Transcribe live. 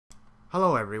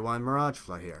Hello everyone,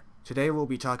 Miragefla here. Today we'll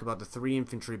be talking about the 3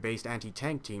 infantry-based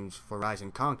anti-tank teams for Rise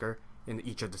and Conquer in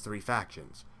each of the 3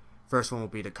 factions. First one will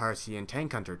be the Karsian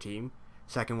Tank-Hunter team,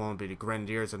 second one will be the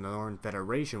Grenadiers of the Northern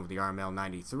Federation with the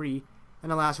RML-93, and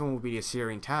the last one will be the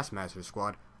Ossyrian Taskmasters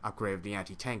squad, upgrade of the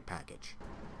anti-tank package.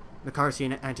 The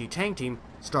Karsian anti-tank team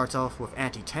starts off with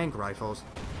anti-tank rifles,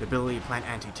 the ability to plant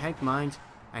anti-tank mines,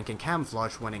 and can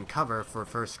camouflage when in cover for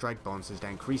first strike bonuses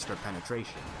that increase their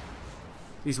penetration.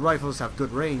 These rifles have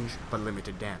good range, but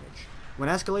limited damage. When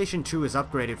Escalation 2 is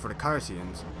upgraded for the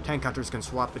Karsians, tank hunters can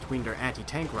swap between their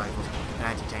anti-tank rifles and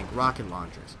anti-tank rocket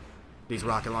launchers. These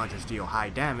rocket launchers deal high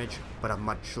damage, but have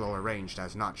much lower range that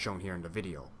is not shown here in the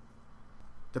video.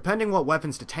 Depending what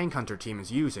weapons the tank hunter team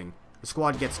is using, the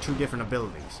squad gets 2 different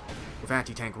abilities. With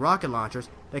anti-tank rocket launchers,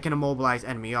 they can immobilize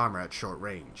enemy armor at short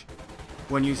range.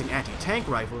 When using anti-tank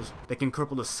rifles, they can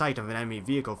cripple the sight of an enemy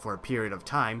vehicle for a period of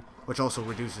time, which also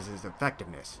reduces its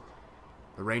effectiveness.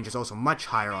 The range is also much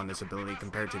higher on this ability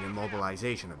compared to the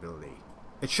immobilization ability.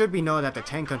 It should be noted that the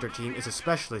Tank Hunter team is a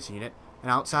specialist unit,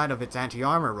 and outside of its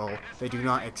anti-armor role, they do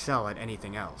not excel at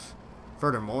anything else.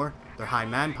 Furthermore, their high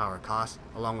manpower cost,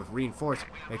 along with reinforced,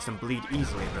 makes them bleed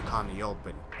easily if they're caught in the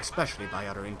open, especially by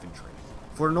other infantry.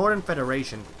 For the Northern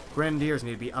Federation, Grenadiers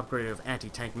need to be upgraded with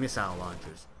anti-tank missile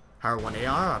launchers. However, when they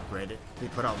are upgraded, they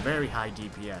put out very high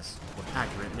DPS with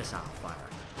accurate missile fire.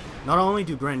 Not only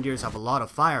do Grenadiers have a lot of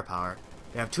firepower,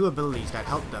 they have 2 abilities that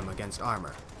help them against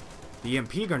armor. The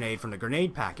EMP grenade from the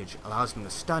grenade package allows them to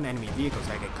stun enemy vehicles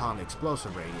that get caught in the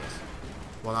explosive radius.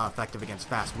 While not effective against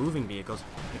fast moving vehicles,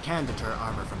 it can deter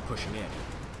armor from pushing in.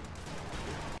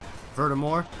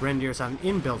 Furthermore, Grenadiers have an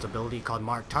inbuilt ability called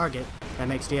Mark Target that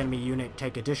makes the enemy unit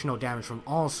take additional damage from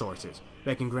all sources,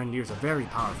 making Grenadiers a very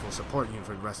powerful support unit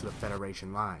for the rest of the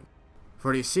Federation line.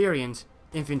 For the Assyrians,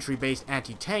 infantry-based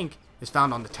anti-tank is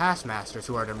found on the Taskmasters,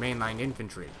 who are their mainline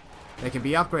infantry. They can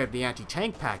be upgraded with the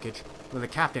anti-tank package when the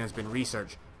captain has been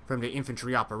researched from the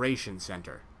Infantry Operations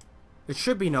Center. It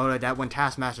should be noted that when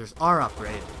Taskmasters are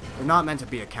upgraded, they're not meant to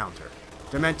be a counter.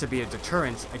 They're meant to be a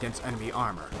deterrence against enemy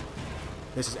armor.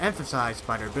 This is emphasized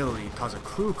by their ability to cause a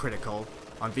crew critical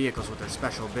on vehicles with their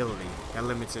special ability that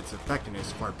limits its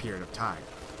effectiveness for a period of time.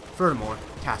 Furthermore,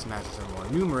 Taskmasters are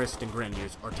more numerous than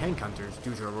Grenadiers or Tank Hunters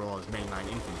due to their role as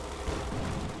mainline infantry.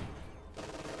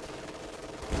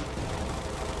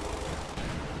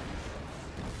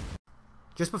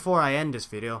 Just before I end this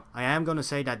video, I am going to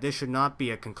say that this should not be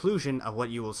a conclusion of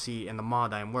what you will see in the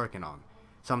mod I am working on.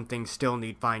 Some things still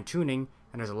need fine-tuning,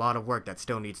 and there's a lot of work that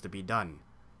still needs to be done.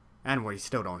 And we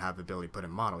still don't have the ability to put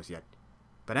in models yet.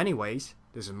 But anyways,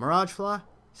 this is Miragefla,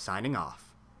 signing off.